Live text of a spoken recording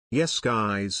Yes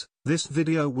guys, this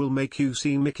video will make you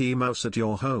see Mickey Mouse at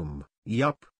your home.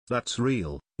 Yup, that's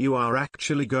real, you are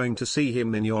actually going to see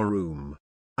him in your room.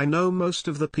 I know most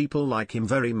of the people like him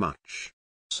very much.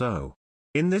 So,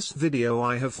 in this video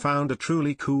I have found a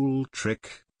truly cool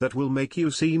trick that will make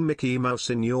you see Mickey Mouse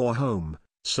in your home.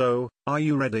 So, are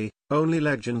you ready? Only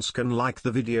legends can like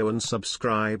the video and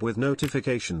subscribe with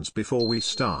notifications before we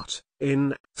start.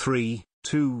 In 3,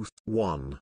 2,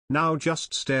 1. Now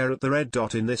just stare at the red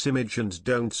dot in this image and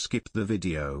don't skip the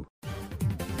video.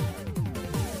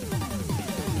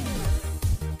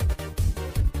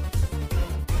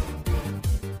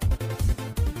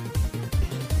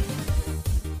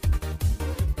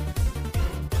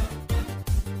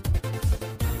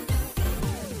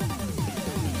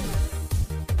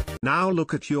 Now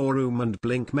look at your room and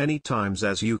blink many times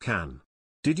as you can.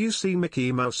 Did you see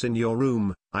Mickey Mouse in your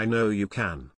room? I know you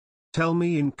can. Tell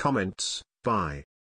me in comments. Bye.